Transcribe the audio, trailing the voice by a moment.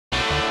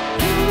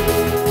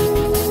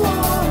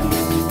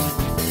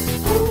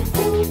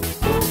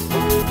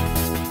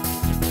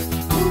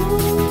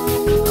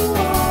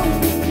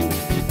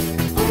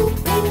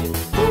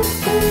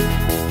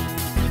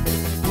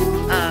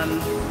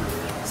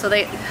So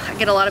I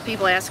get a lot of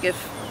people ask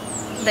if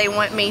they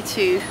want me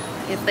to,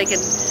 if they could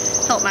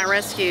help my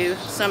rescue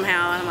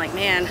somehow. And I'm like,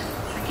 man,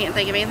 I can't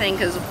think of anything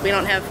because we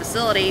don't have a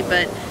facility,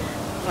 but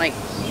like,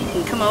 you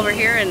can come over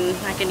here and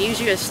I can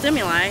use you as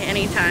stimuli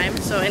anytime.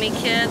 So any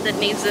kid that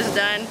needs this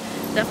done,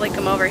 definitely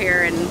come over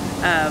here and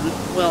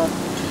we'll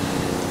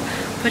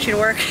put you to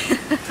work.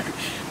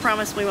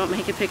 Promise we won't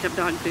make you pick up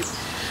dog poop.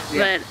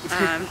 Yeah.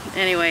 But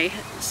anyway,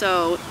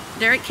 so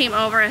Derek came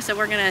over. I said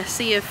we're gonna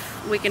see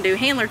if we can do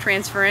handler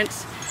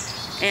transference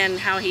and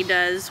how he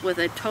does with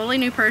a totally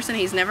new person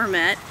he's never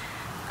met.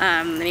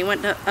 And he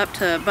went up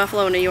to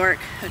Buffalo, New York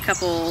a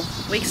couple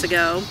weeks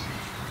ago.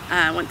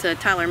 Went to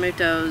Tyler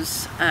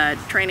Muto's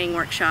training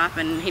workshop,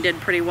 and he did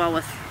pretty well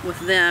with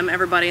them.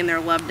 Everybody in there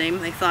loved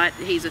him. They thought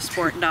he's a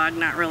sport dog,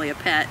 not really a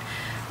pet.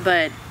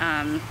 But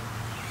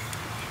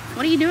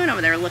what are you doing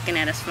over there looking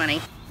at us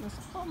funny?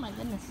 Oh my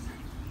goodness.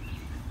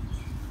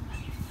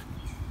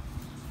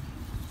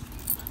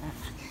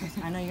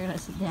 I know you're gonna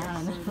sit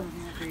down.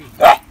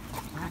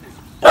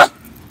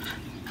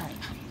 Alright.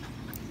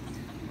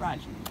 Raj.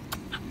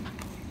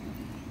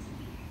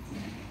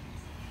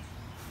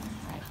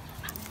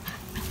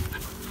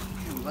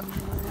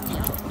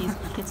 He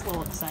gets a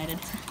little excited.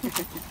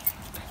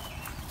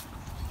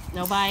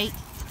 No bite.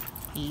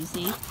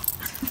 Easy.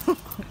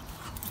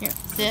 Here,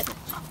 sit.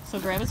 So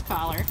grab his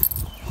collar.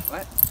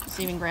 What?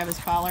 See if you can grab his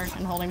collar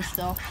and hold him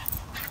still.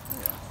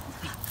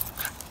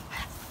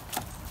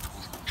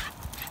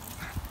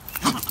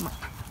 Come on.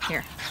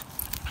 Here.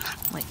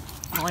 Like,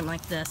 hold him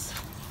like this.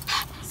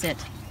 Sit.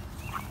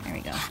 There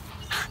we go.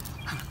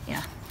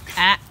 Yeah.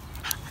 Ah.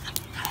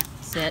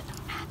 Sit.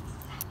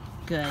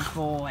 Good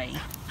boy.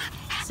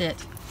 Sit.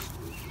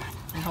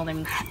 And hold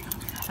him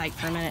tight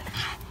for a minute.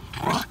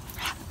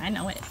 I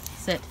know it.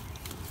 Sit.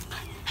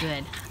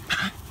 Good.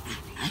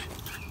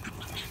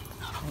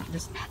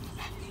 Just,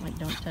 like,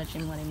 don't touch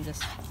him. Let him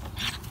just...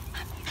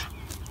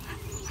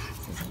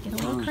 Get a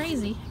little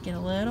crazy. Get a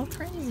little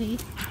crazy.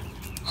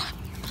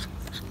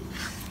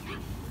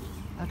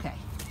 Okay.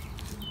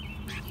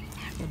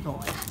 Good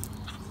boy.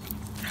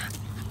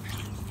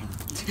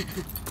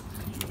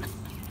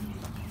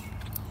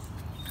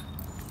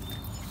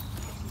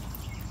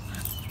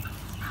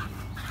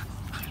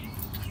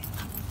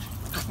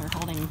 You're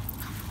holding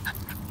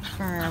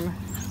firm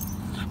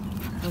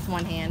with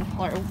one hand,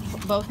 or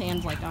both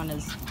hands, like on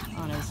his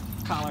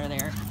collar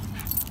there,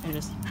 and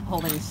just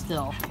holding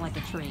still like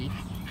a tree.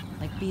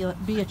 Like be a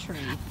tree.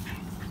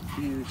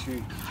 Be a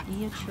tree.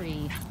 Be a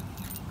tree.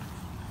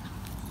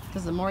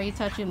 Because the more you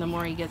touch him, the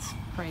more he gets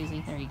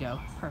crazy. There you go.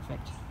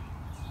 Perfect.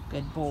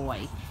 Good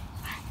boy.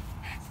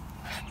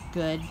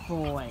 Good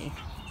boy.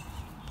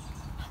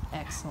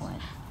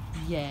 Excellent.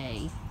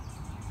 Yay.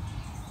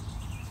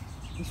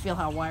 You feel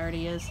how wired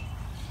he is?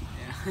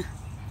 Yeah. There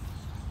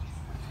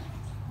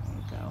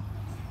you go.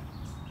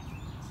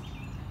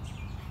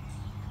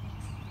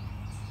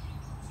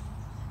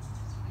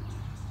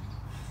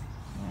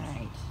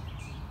 Alright.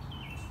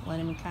 Let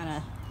him kind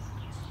of...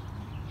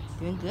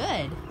 Doing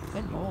good.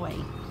 Good boy.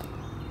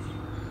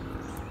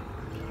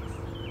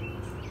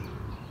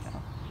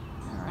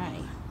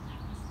 Alright.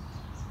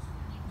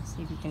 Let's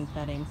see if you can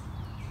pet him.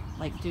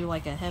 Like, do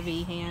like a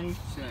heavy hand.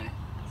 Sure.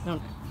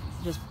 Don't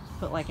just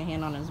put like a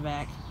hand on his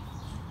back.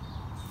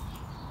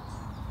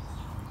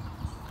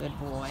 Good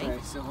boy. Sorry,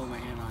 I still hold my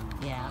hand on.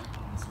 Yeah,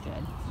 that's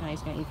good. Now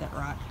he's gonna eat that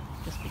rock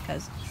just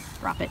because.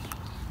 Drop it.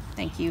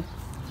 Thank you.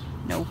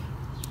 No.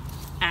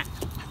 Ah.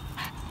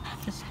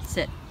 Just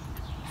sit.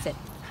 Sit.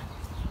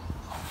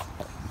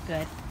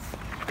 Good.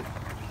 Good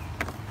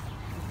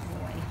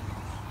boy.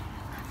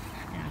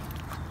 Now.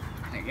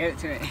 I get it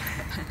to it.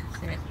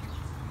 Sit.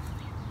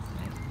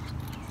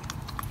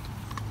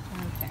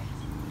 Okay.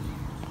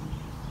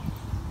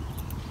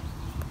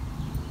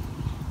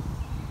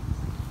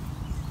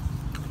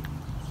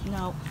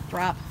 No,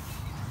 drop.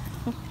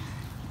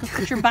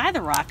 Because you're by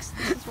the rocks.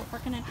 This is what we're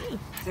gonna do.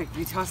 It's like,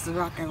 you toss the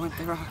rock, I want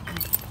the rock.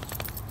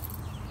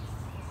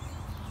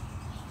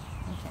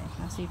 Okay,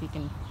 now see if you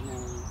can.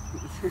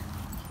 No.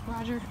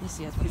 Roger, you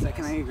see that's what He's he like,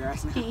 does. can I eat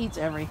grass now? He eats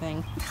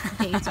everything.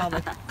 He eats all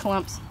the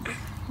clumps.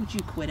 Would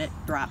you quit it?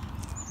 Drop.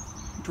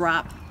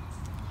 Drop.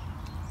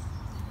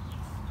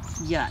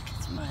 Yuck,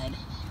 it's mud.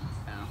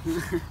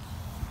 Oh.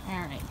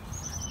 Alright.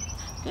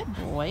 Good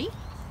boy.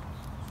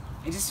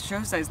 It just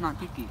shows that he's not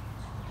picky.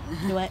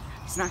 Do it.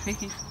 He's not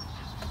picky.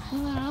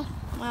 No.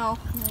 Well,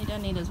 he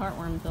doesn't need his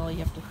heartworm pill. You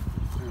have to.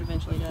 He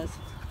eventually does.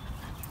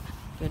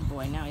 Good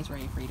boy. Now he's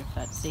ready for you to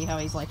pet. See how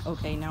he's like,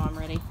 okay, now I'm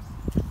ready.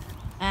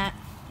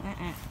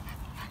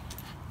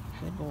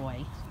 Good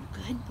boy.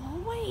 Good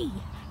boy.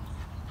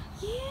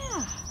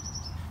 Yeah.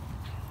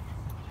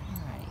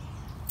 Alright.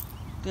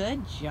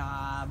 Good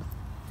job.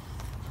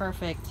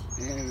 Perfect.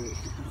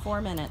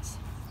 4 minutes.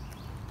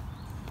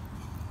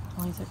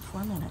 Only took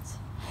 4 minutes.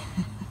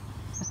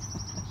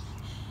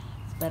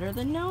 It's better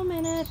than no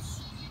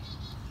minutes.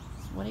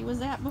 It's what he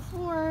was at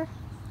before.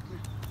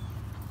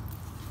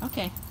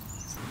 Okay.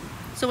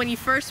 So when you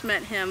first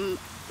met him,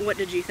 what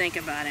did you think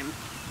about him?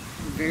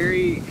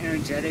 Very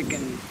energetic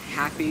and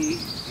happy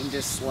and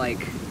just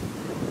like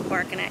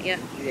barking at you?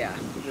 Yeah,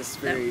 just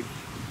very,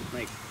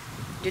 like...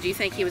 Did you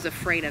think he was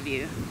afraid of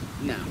you?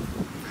 No, not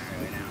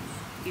really, no.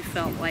 You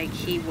felt like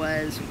he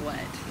was what?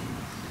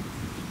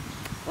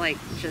 Like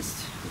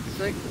just...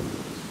 Like,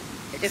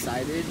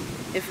 excited.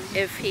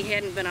 If he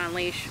hadn't been on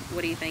leash,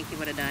 what do you think he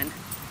would have done?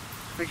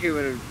 I think he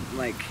would have,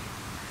 like,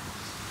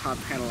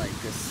 hopped kind of like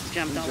this.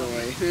 Jumped all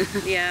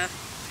over. Yeah.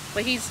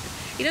 But he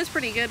does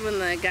pretty good when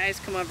the guys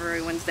come over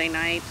every Wednesday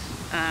night.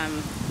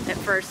 At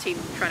first he'd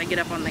try to get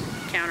up on the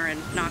counter and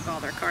knock all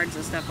their cards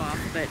and stuff off,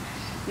 but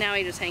now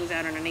he just hangs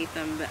out underneath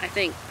them. But I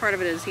think part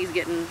of it is he's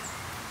getting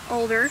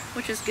older,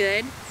 which is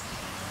good.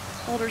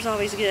 Older's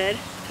always good.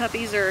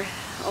 Puppies are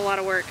a lot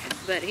of work,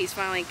 but he's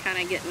finally kind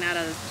of getting out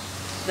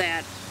of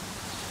that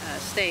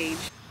stage.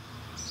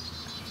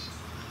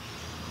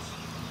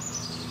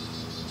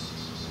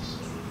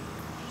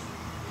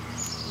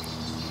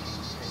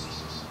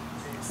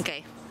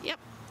 Okay, yep,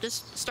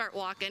 just start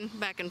walking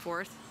back and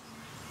forth.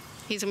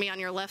 He's gonna be on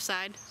your left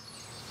side.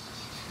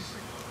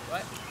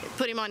 What?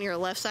 Put him on your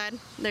left side.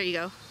 There you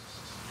go.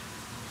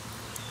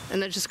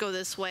 And then just go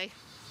this way.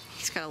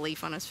 He's got a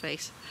leaf on his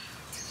face.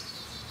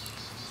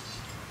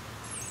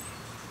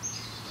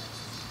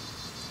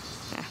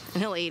 Yeah,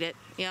 and he'll eat it.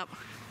 Yep.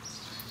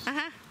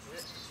 Uh-huh.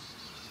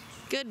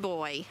 Good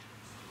boy.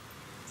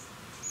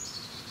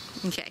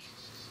 Okay.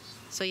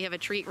 So you have a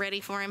treat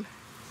ready for him?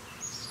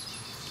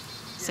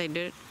 Say,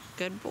 dude,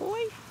 good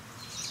boy.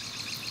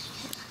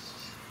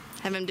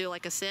 Have him do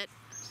like a sit.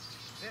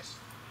 Sit.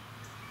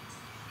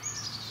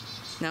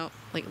 No,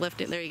 like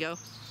lift it. There you go.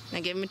 Now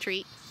give him a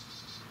treat.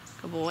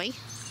 Good boy.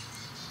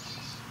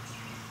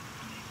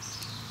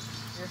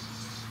 Here.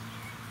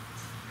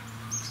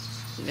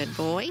 Good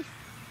boy.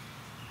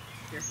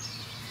 Here.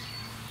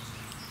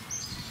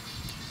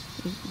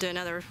 Do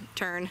another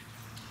turn.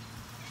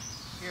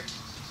 Here.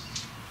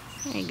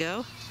 There you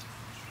go.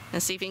 Now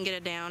see if you can get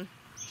it down.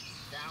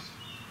 Down.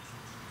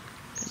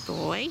 Good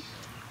boy.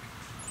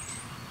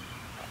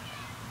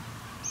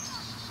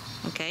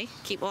 Okay,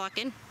 keep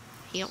walking.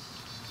 Heel.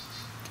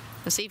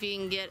 Now see if you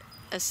can get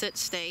a sit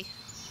stay.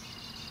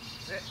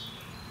 Sit.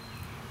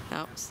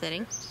 No,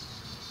 sitting.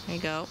 There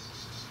you go.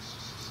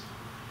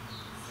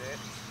 Sit.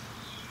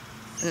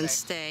 And then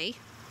stay.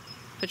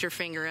 Put your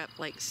finger up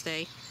like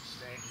stay.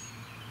 Stay.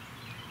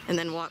 And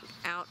then walk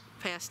out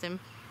past him.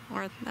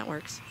 Or that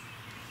works.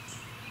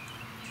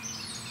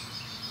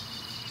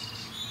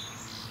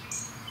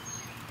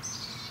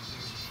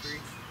 Three.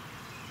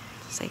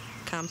 Say,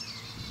 come.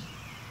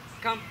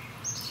 Come.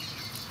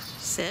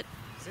 Sit.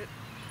 Sit.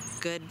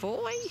 Good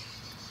boy.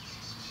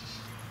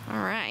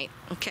 All right.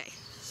 Okay.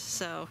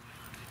 So,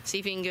 see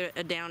if you can get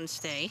a down and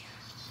stay.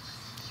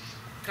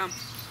 Come.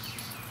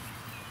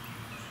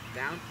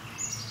 Down.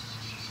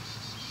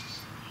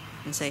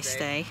 And say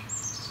stay.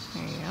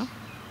 There you go.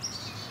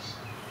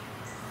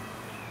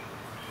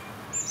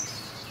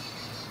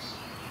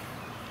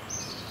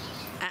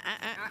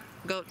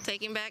 Go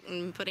take him back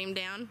and put him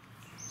down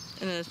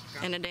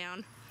in a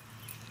down.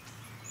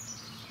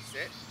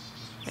 Sit.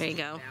 There you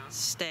go. Down.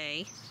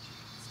 Stay.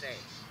 Stay.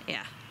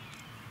 Yeah.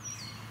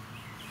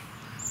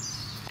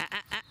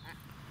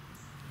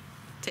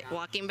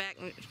 Walk him back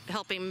and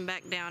help him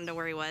back down to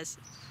where he was.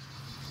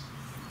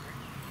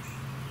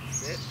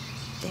 Sit.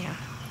 Yeah. Down.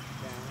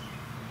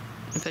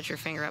 And put your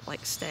finger up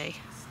like stay.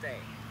 Stay.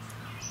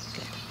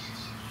 Good.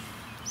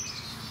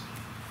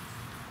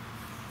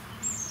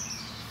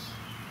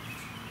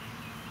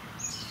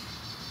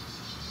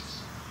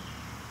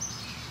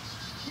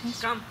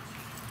 Come.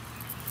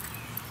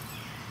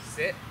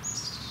 Sit.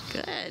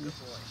 Good. Good boy.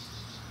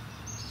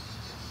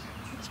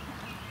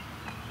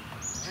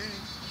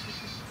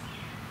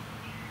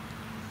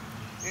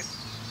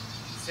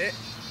 Sit.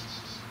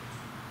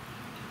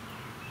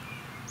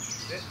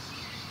 Sit.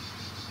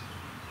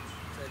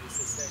 So just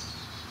stay.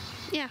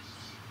 Yeah.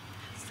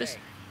 Stay. Just.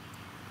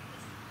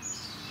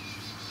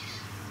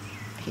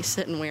 He's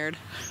sitting weird.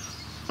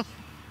 You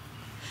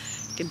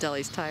can tell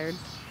he's tired.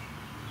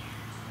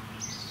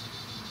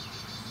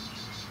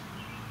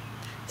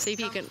 See if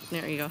you can.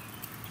 There you go.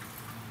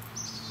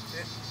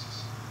 Sit.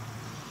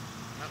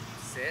 Up.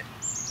 Sit.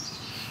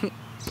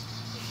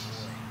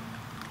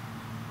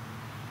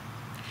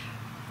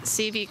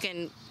 See if you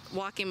can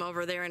walk him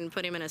over there and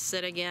put him in a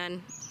sit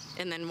again,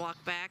 and then walk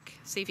back.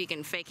 See if you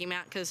can fake him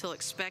out, because he'll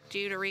expect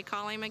you to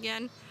recall him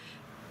again.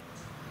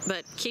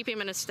 But keep him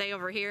in a stay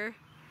over here,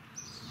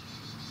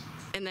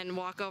 and then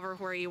walk over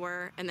where you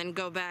were, and then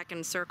go back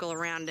and circle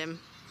around him,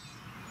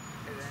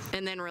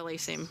 and then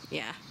release him.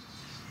 Yeah.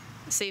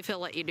 See if he'll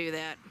let you do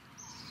that.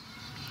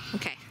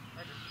 Okay.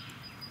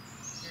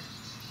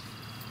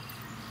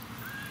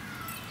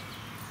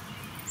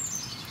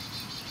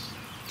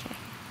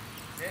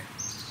 Sit.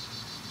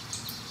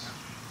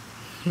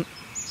 Sit.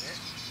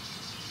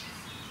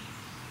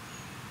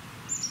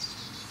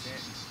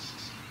 Sit.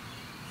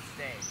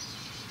 Stay.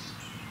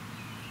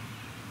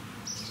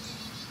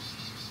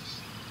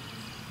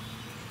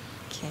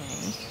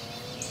 Okay.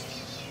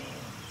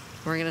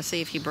 We're gonna see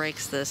if he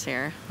breaks this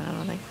here. I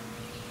don't think.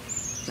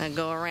 Now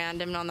go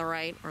around him on the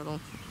right, or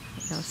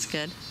that's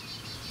good.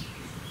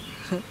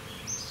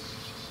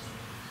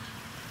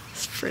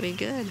 It's pretty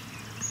good.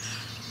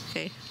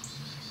 Okay,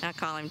 now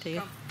call him to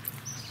you.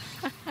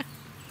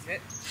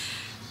 Sit.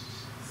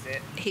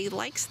 Sit. He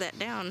likes that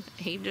down.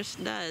 He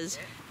just does.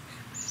 Sit.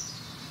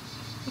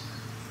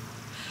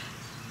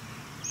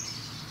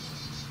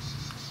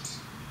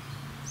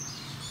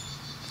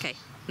 Okay,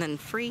 then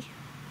free.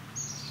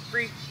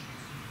 Free.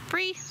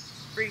 Free.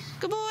 Free.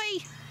 Good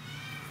boy.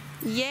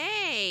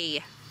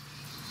 Yay.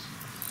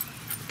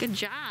 Good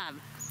job.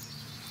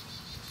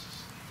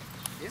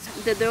 Yes.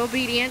 The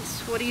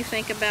obedience, what do you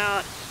think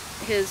about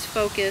his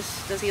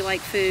focus? Does he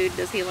like food?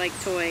 Does he like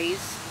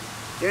toys?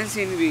 He doesn't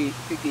seem to be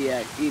picky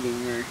at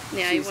eating or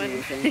Yeah, choosing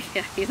anything.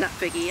 yeah, he's not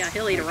picky. Yeah,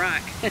 he'll eat a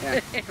rock.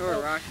 Yeah, or a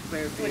rock.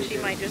 Which he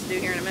might just do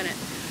here in a minute.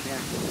 Yeah.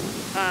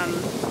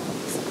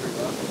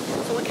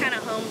 So what kind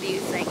of home do you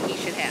think he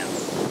should have?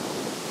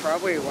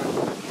 Probably one,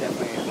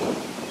 definitely a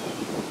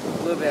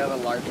little bit of a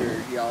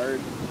larger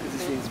yard, because he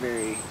seems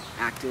very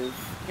active.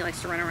 He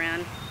likes to run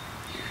around.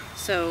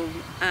 So,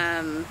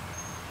 yeah,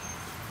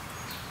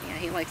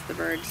 he likes the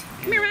birds.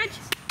 Come here, Raj.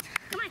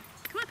 Come on,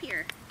 come up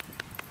here.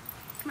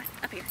 Come on,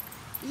 up here.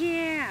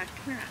 Yeah,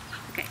 come here.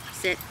 Okay,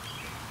 sit.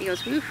 He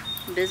goes, whew,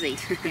 I'm busy.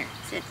 Here,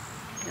 sit.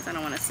 Because I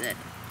don't want to sit.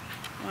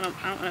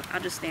 I'll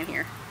just stand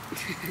here.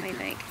 What do you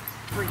think?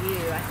 For you,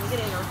 I think it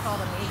is recalled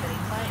to me, but he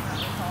might not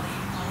recall to you.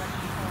 I'll let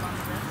you hold on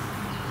to this.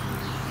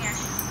 Here.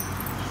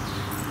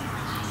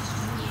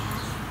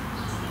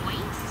 Wait.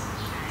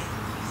 Okay.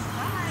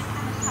 Alright,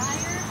 kind of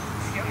tired.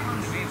 Get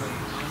one to me, but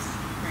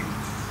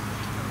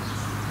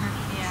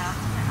Yeah,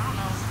 I don't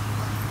know.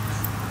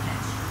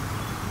 Okay.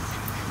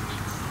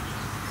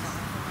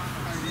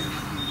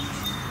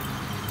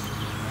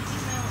 The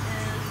email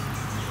is,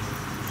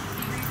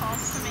 he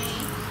recalls to me,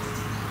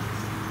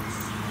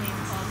 and he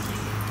recalls to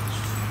you.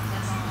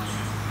 That's all it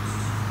is.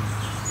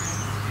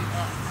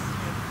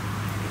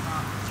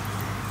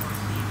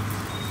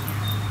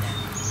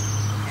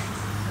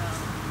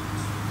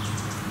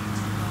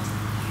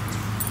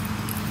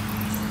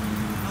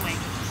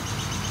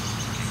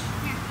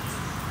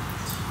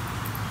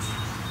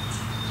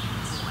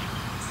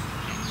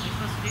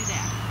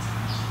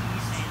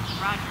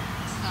 Roger,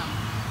 come.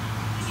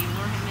 And you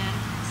lure him in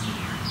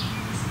here,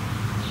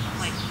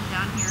 like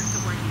down here to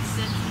where he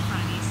sits in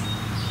front of you.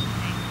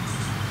 Okay.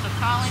 So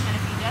call him, and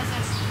if he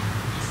doesn't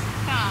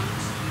come,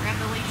 grab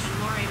the leash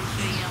and lure him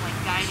to you, like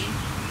guide him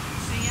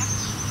to you.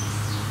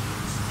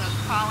 So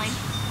call him.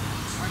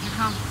 Roger,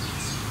 come.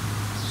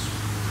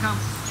 Come.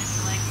 Lift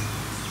your legs.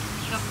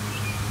 Go.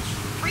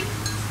 Free.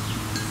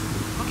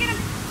 Go get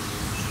him.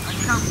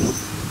 Roger, come.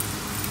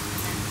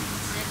 And then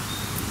sit.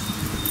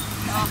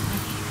 Oh.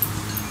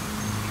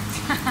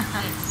 Good.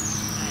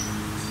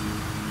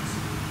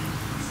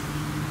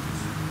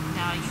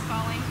 Now you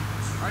calling?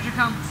 Roger,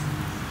 come.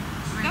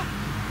 Go.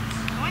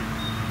 Go in.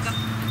 Go.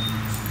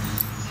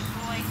 Good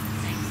boy.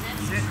 Say sit.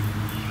 Sit.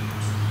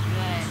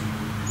 Good.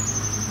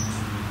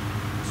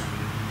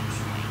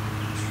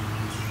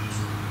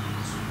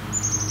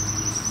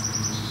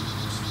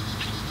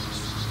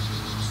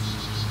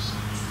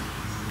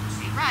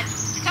 Hey, Raj,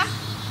 come.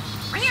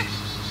 Right here.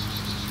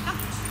 Come.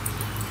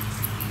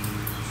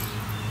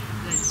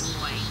 Good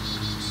boy.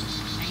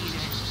 Now you do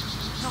it.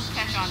 He'll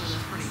catch on to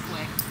this pretty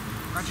quick.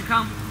 Roger,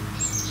 come.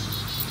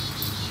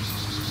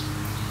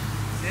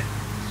 Sit.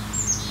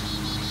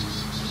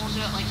 And we'll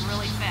do it like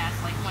really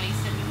fast. Like when he's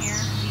sitting here,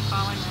 you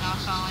call him, then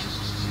I'll call him.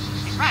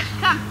 Hey, Raj,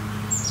 come.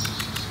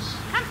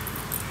 Come.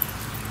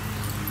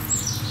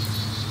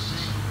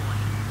 Good boy.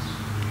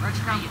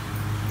 Roger, come. Now you-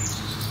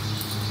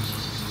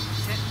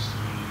 Sit.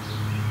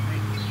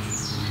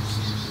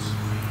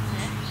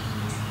 Sit.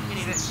 Get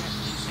him to sit.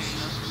 There you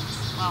go.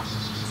 Well,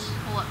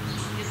 pull up.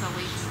 Get the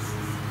leash and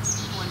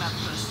pull him up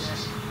to a sit.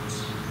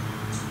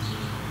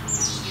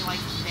 He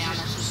likes it down.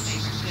 That's his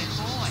favorite. Good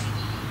boy.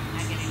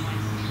 Now get him one.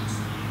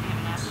 Give him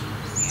enough.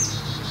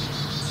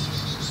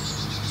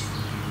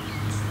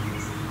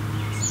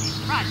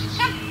 Raj,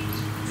 come.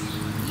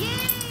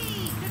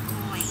 Yay! Good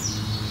boy.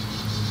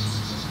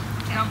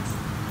 Come.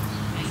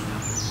 There you go.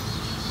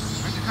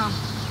 Roger, come.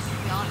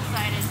 Be all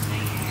excited.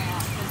 Say yeah,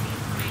 because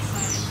he's pretty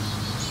excited.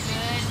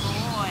 Good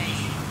boy.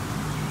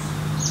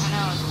 I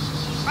know.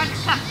 Roger,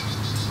 come.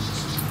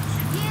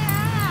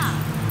 Yeah.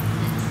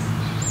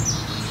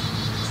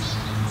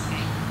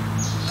 Okay.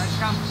 Roger,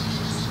 come.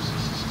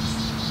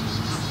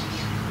 Oh,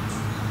 here.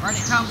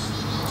 Roger, come.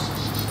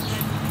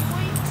 Good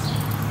boy.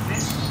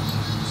 Sit.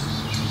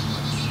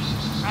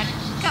 Roger,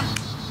 come.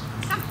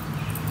 Come.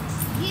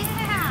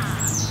 Yeah.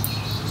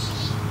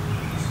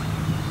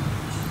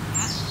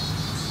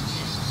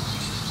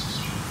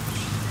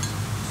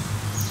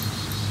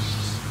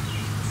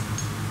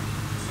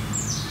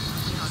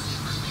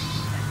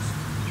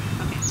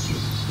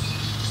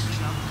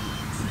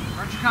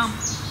 Roger, come.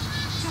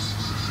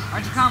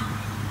 Roger, come.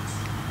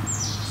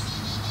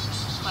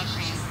 Left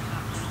hand or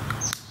something.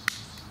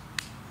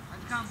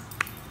 Roger, come.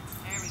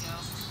 There we go.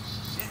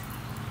 Sit.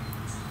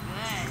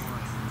 Good.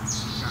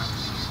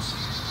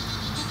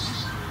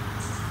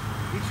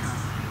 Good job.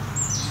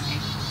 Okay.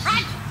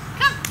 Raj,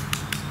 come.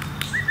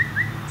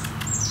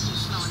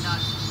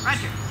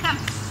 Roger, come.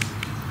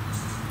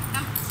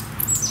 Come.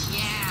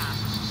 Yeah.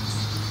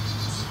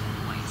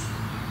 Boy.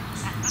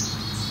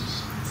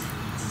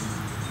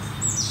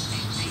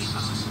 Hey, how you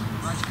going?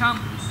 Roger, come.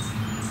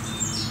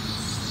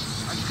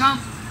 Roger, come.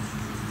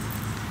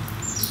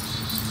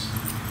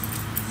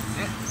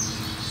 Sit.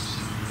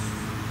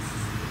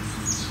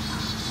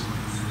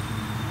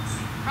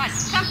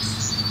 Roger, come.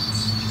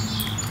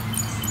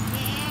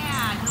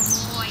 Yeah, good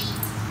boy.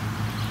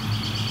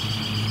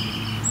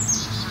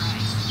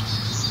 Alright.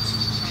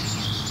 Try it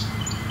again.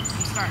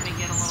 He's starting to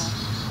get a little...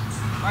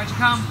 Roger,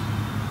 come.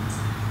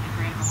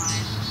 Grab the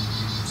line.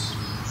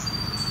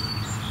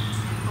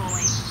 And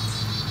pulling.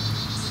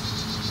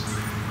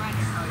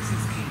 Roger. Oh, he's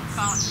 16.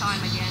 Call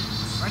him again.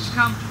 Roger,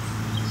 come.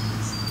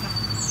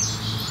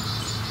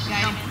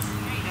 Guide him in.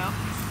 There you go.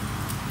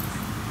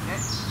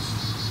 Sit.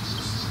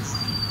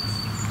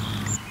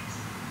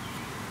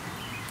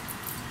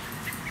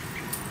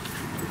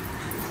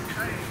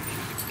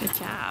 Good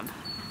job.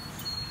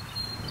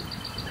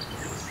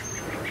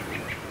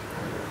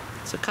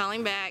 So call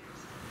him back.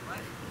 What?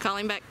 Call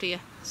him back to you.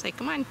 Say,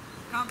 come on.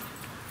 Come.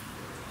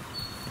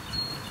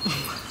 Come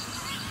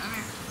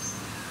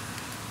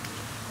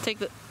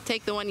here.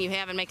 Take the one you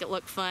have and make it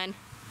look fun.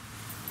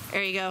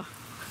 There you go.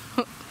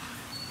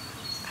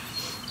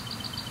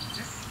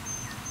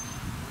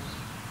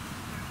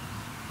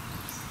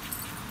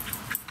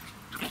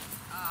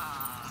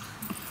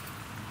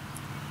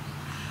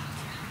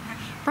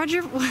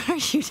 Roger, what are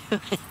you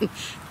doing?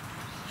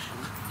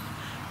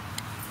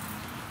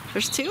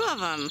 There's two of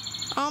them.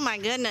 Oh my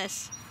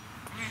goodness.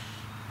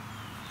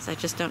 So I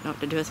just don't know what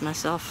to do with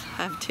myself.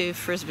 I have two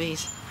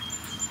frisbees.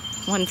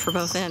 One for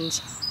both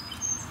ends.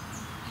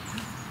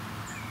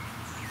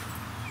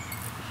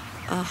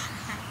 Oh,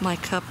 my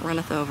cup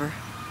runneth over.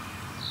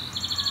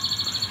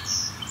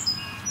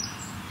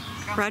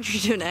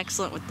 Roger's doing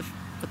excellent with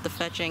the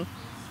fetching.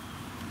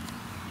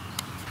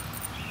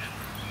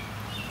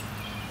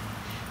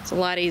 It's a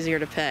lot easier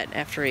to pet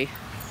after we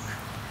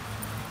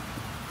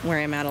wear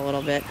him out a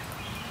little bit.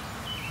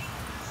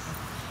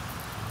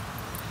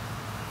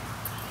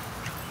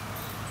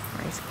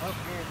 Oh,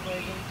 here, play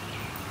again.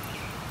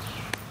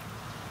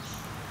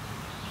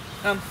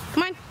 Come.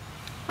 Come on.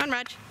 Come on,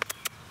 Raj.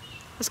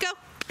 Let's go.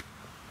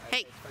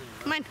 Hey,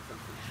 come on.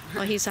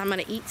 Oh, I'm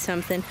gonna eat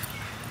something.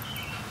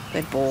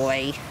 Good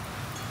boy.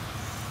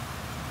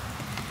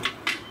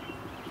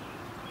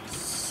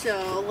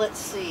 So, let's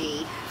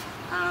see.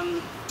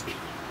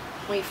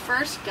 When we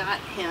first got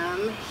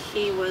him,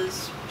 he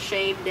was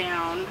shaved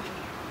down.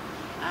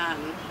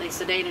 They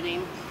sedated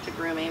him to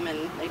groom him,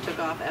 and they took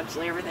off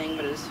absolutely everything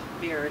but his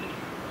beard.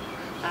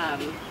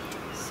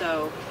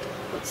 So,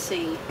 let's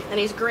see. And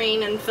he's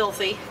green and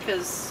filthy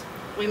because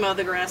we mowed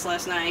the grass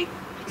last night.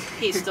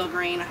 He's still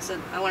green. I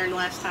said, I learned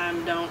last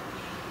time, don't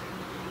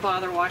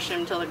bother washing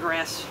him until the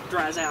grass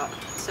dries out.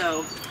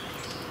 So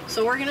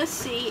we're gonna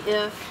see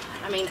if,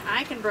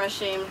 I can brush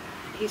him.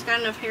 He's got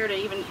enough hair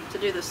to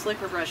do the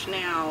slicker brush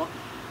now.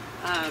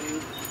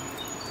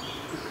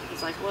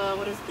 He's like, well,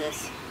 what is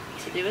this?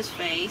 To do his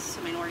face.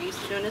 We're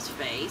used to doing his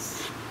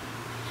face.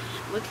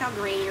 Look how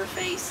green your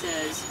face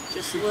is.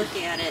 Just look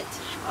at it.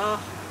 Oh,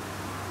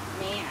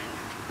 man.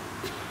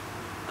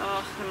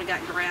 Oh, and we got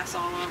grass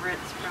all over it.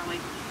 It's probably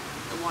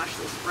to wash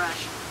this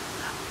brush.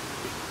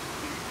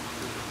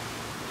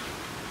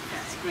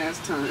 It's grass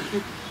time.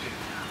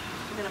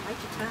 I'm gonna bite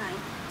your tongue.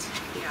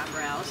 The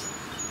eyebrows.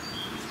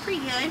 It's pretty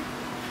good.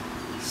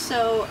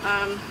 So,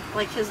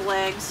 like his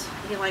legs,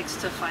 he likes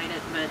to fight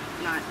it, but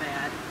not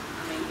bad.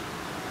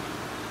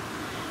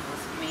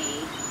 With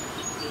me,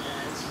 he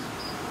does.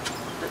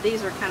 But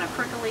these are kind of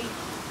prickly,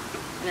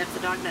 and if the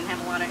dog doesn't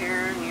have a lot of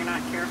hair and you're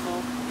not careful,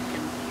 you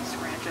can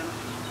scratch him.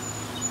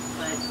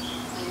 But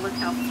look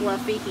how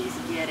fluffy he's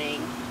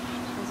getting.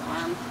 His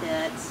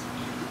armpits.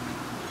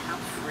 How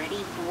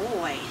pretty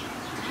boy.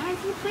 How's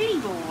you pretty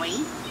boy?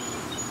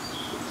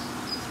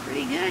 It's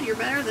pretty good. You're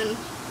better than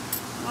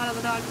a lot of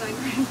the dogs I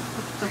groom.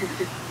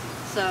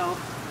 So,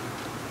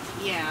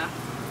 yeah.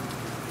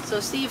 So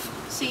see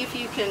if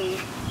you can,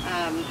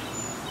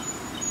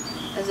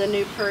 as a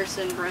new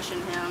person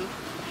brushing him,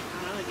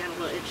 I don't know, he got a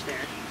little itch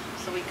there.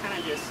 So we kind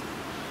of just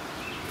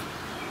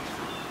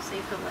see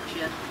if he'll let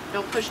you.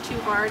 Don't push too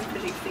hard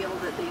because you feel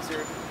that these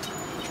are,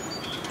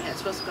 it's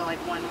supposed to go like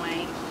one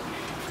way.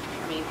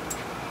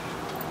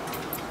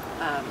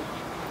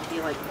 If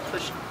you like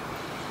push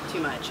too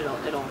much, it'll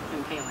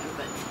impale him.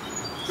 But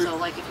so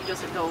like if you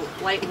just go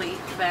lightly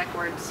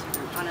backwards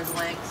on his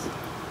legs,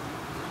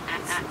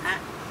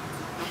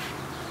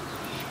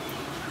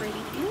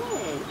 pretty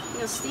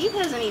good. Steve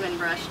hasn't even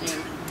brushed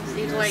him.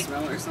 Steve's like,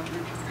 smell or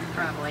something?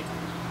 Probably.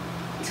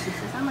 He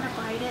says, I'm gonna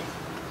bite it.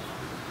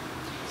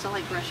 So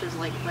like brushes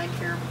like leg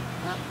hair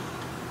up.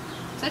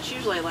 So that's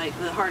usually like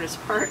the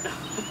hardest part of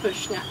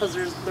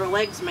schnauzers. Their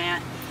legs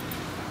mat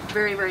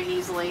very, very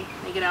easily.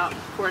 They get out.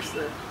 Of course,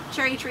 the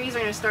cherry trees are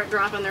gonna start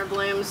dropping their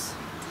blooms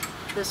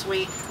this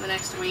week, the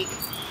next week.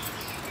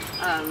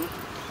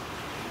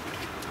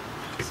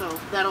 So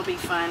that'll be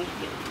fun.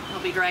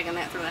 I'll be dragging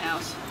that through the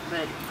house.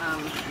 But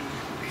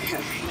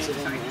Sit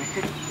in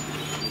there.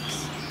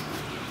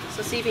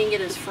 So see if you can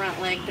get his front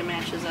leg to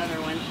match his other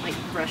one, like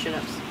brush it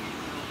up.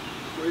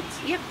 Words?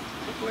 Yep,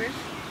 upwards.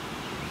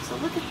 So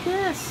look at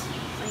this.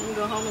 So you can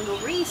go home and go,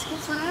 Reese,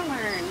 guess what I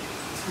learned?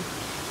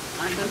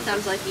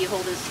 Sometimes like you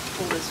hold his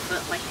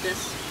foot like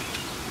this.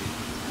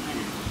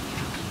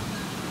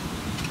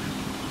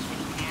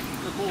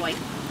 Good boy.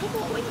 Good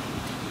boy.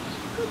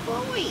 Good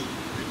boy.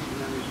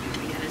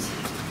 I got his.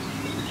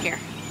 Here.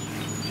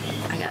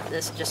 I got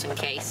this just in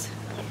case.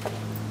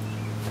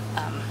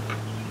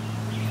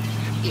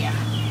 Yeah.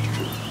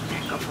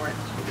 There, go for it.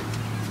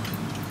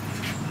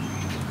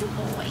 Good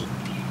boy.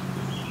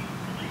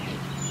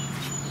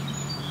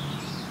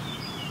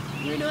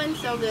 You're doing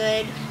so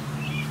good.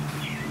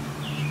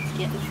 It's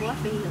getting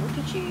fluffy. Look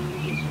at you. You're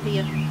getting to be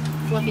a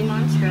fluffy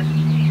monster.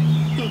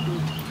 Good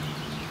boy.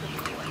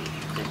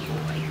 Good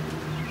boy.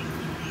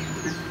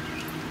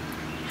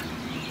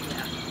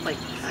 Yeah. Like,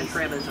 I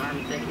grab his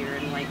armpit here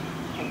and like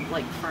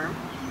firm.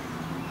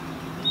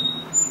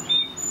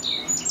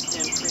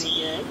 Doing pretty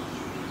good.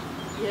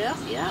 Yep,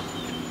 yep.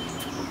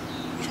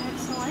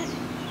 Excellent.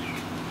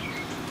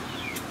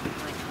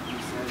 Like,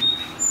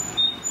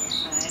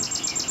 side.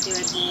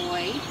 Good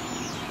boy.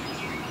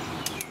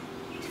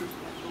 Good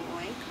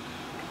boy.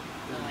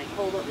 So, like,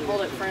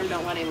 hold it firm.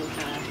 Don't let him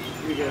kind of.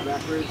 You go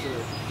backwards or?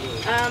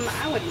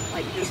 I would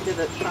like just do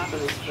the top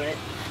of his foot.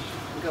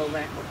 Go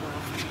backward. Well,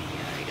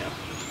 yeah, there you go.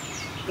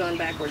 Going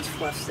backwards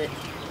fluffs it.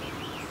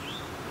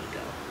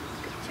 Go.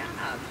 Good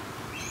job.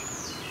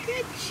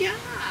 Good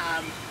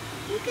job.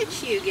 Look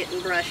at you getting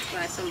brushed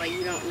by somebody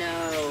you don't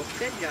know.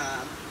 Good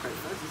job.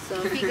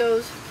 So if he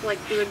goes like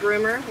to the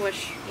groomer,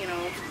 which, you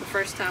know, the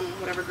first time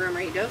whatever groomer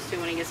he goes to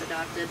when he gets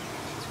adopted,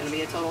 it's going to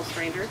be a total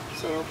stranger.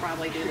 So they'll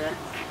probably do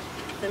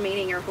the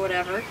meeting or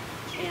whatever.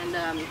 And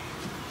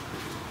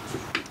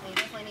he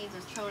definitely needs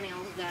his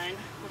toenails done,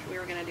 which we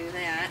were going to do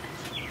that.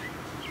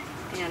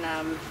 And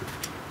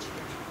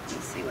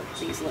let's see what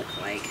these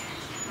look like.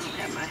 I don't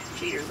have my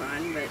cheaters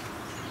on, but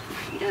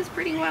he does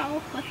pretty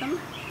well with them.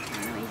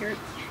 I don't know,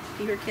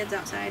 you hear kids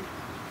outside.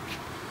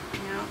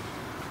 Yeah.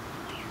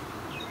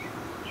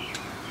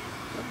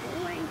 Good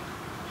boy.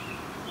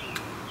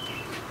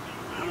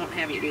 I won't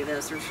have you do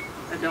this. There's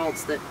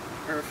adults that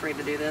are afraid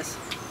to do this.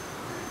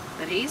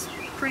 But he's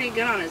pretty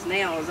good on his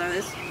nails.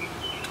 It's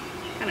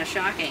kind of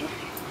shocking.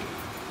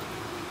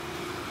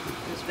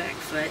 His back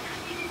foot.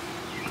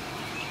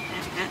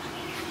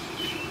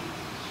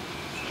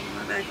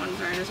 My back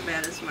ones aren't as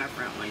bad as my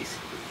front ones.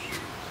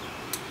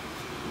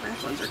 The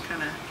back ones are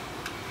kind of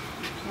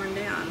worn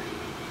down.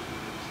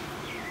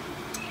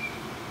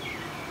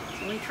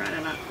 So we try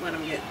to not let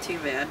him get too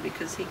bad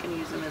because he can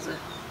use them as a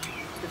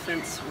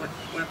defense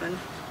weapon.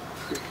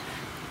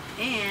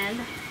 And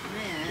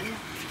then,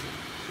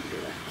 do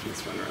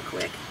this one real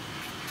quick.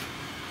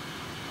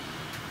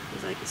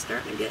 It's like it's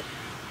starting to get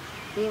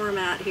warm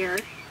out here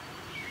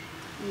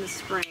in the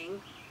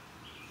spring.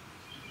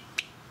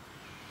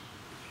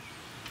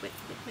 Wait.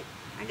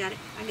 I got it.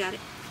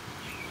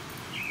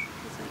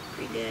 It's like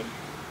pretty good.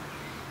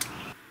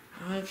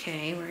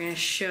 Okay, we're gonna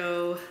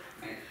show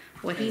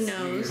what he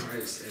knows.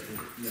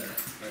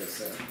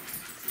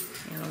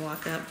 And I'll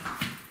walk up.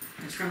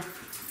 Let's go.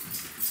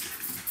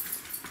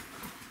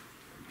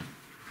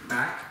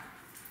 Back.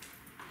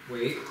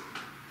 Wait.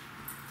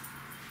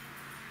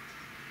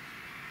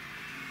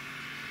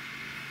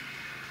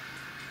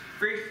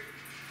 Free.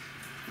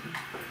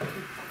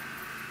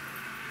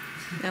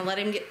 Now let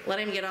him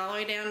get all the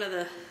way down to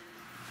the.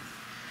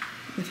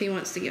 If he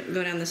wants to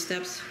go down the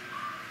steps,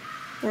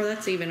 or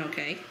that's even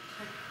okay.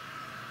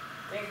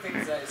 I think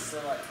things that is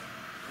still like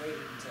waiting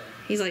to.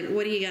 He's like,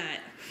 what do you got?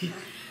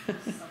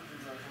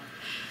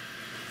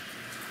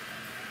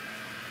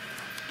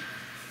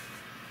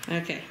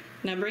 Okay,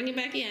 now bring him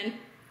back in.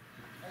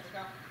 Let's go.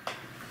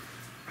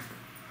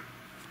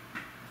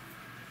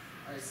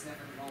 Alright,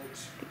 sniffing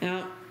mulch.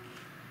 Oh,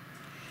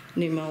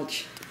 new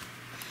mulch.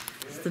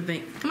 It's the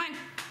big. Come on.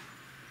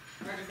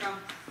 Let's go.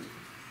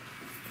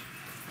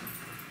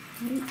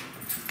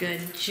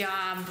 Good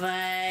job,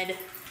 bud.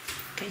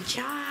 Good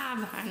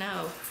job. I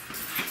know.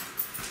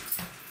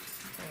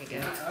 There you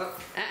go.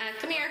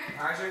 Come here.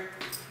 Archer.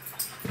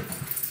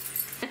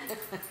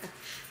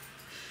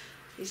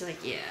 He's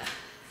like, yeah.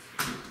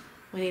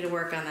 We need to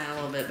work on that a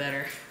little bit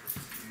better.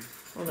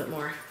 A little bit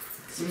more.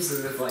 Seems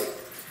as if like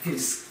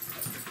he's.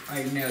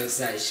 I knows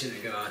that he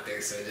shouldn't go out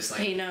there, so just like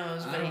he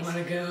knows, but I don't want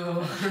to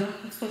go.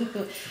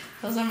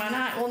 Those are my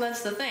not. Well,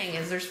 that's the thing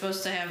is they're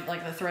supposed to have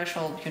like the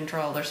threshold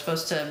control. They're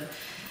supposed to,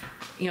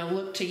 you know,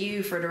 look to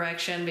you for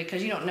direction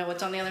because you don't know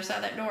what's on the other side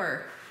of that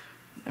door.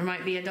 There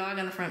might be a dog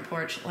on the front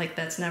porch. Like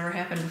that's never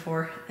happened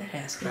before. It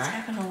has. It's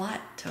happened a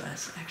lot to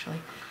us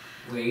actually.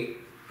 Wait.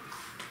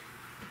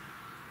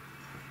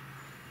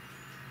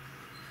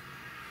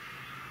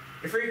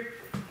 You're free.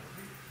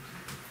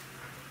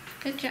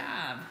 Good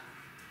job.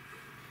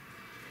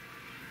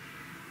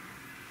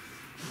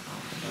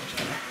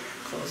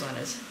 Clothes on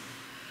his.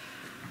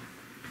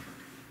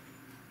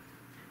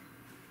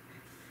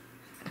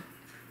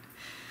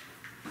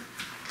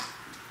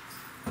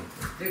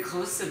 Dude, we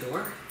close the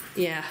door?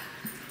 Yeah,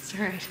 it's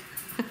alright.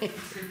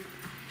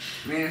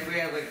 Man, if we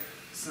had like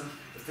some,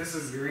 if this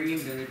is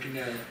green, then we can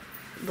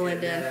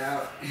Blend edit in. that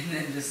out and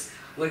then just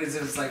look as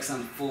if it's like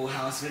some Full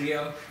House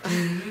video.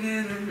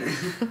 Come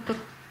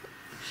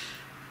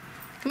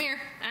here.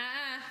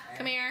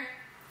 Come here.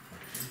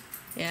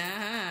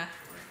 Yeah.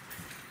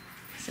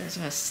 So I'm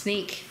gonna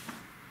sneak.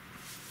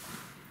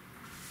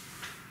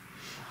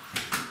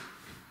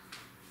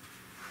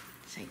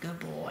 Say good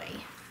boy.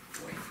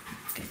 Boy.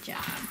 Good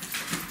job.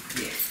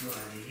 Yes, boy,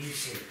 you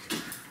should.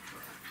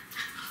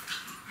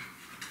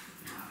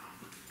 No.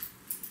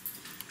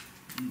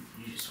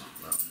 You just want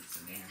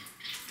loveness again.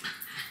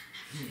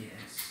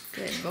 Yes.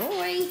 Good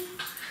boy.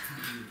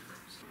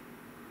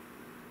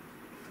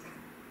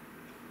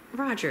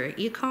 Roger,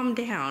 you calm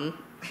down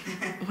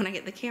when I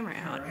get the camera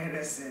out. Write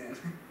us in.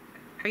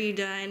 Are you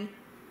done?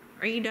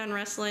 Are you done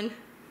wrestling?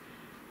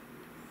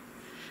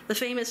 The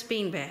famous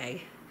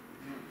beanbag.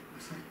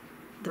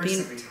 Every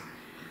time.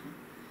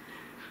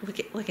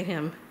 Look at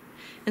him.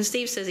 And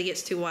Steve says he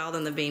gets too wild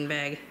in the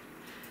beanbag.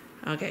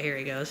 Okay, here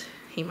he goes.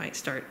 He might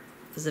start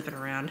zipping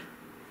around.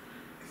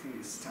 I think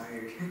he's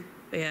tired.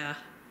 Yeah.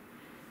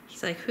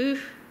 He's like, whew.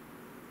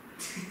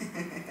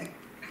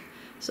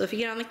 So if you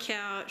get on the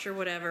couch or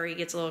whatever, he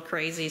gets a little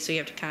crazy, so you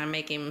have to kind of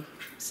make him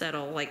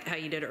settle, like how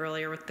you did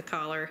earlier with the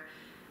collar.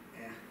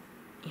 Yeah.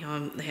 You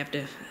know, they have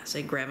to,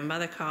 say, grab him by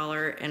the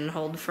collar and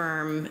hold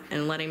firm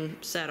and let him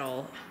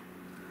settle.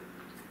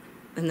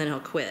 And then he'll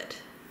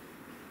quit.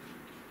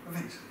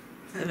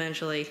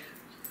 Eventually.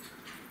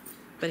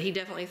 But he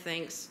definitely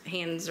thinks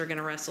hands are going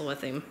to wrestle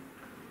with him.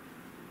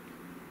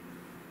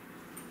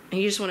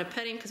 And you just want to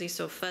pet him because he's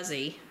so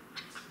fuzzy.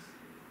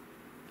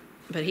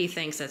 But he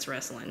thinks that's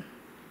wrestling.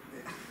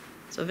 Yeah.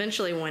 So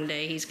eventually one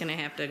day he's going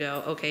to have to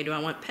go, okay, do I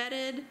want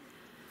petted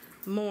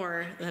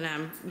more than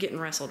I'm getting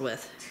wrestled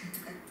with?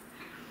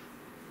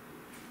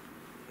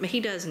 But he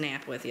does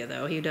nap with you,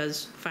 though. He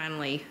does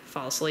finally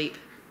fall asleep.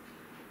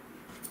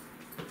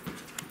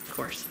 Of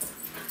course.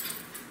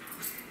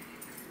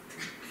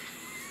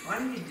 Why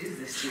do you do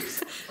this to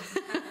yourself?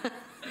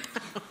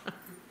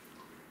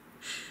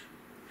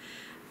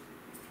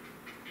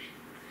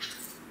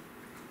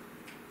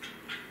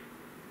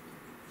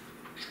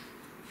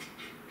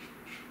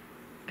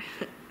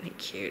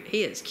 Cute.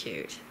 He is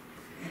cute.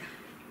 Yeah.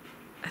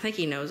 I think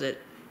he knows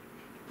it.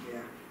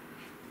 Yeah.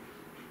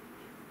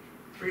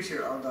 Pretty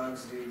sure all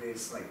dogs do. They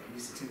just like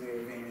use it to their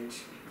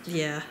advantage.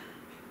 Yeah.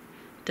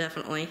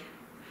 Definitely.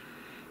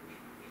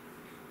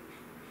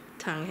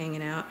 Tongue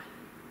hanging out.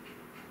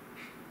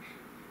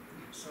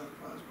 So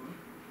plausible.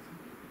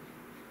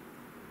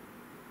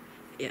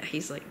 Yeah,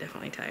 he's like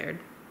definitely tired.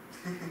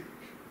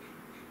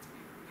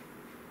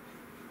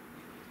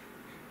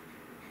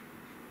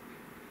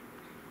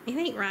 You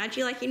think, Rod,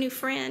 you like your new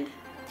friend?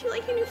 Do you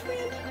like your new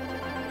friend?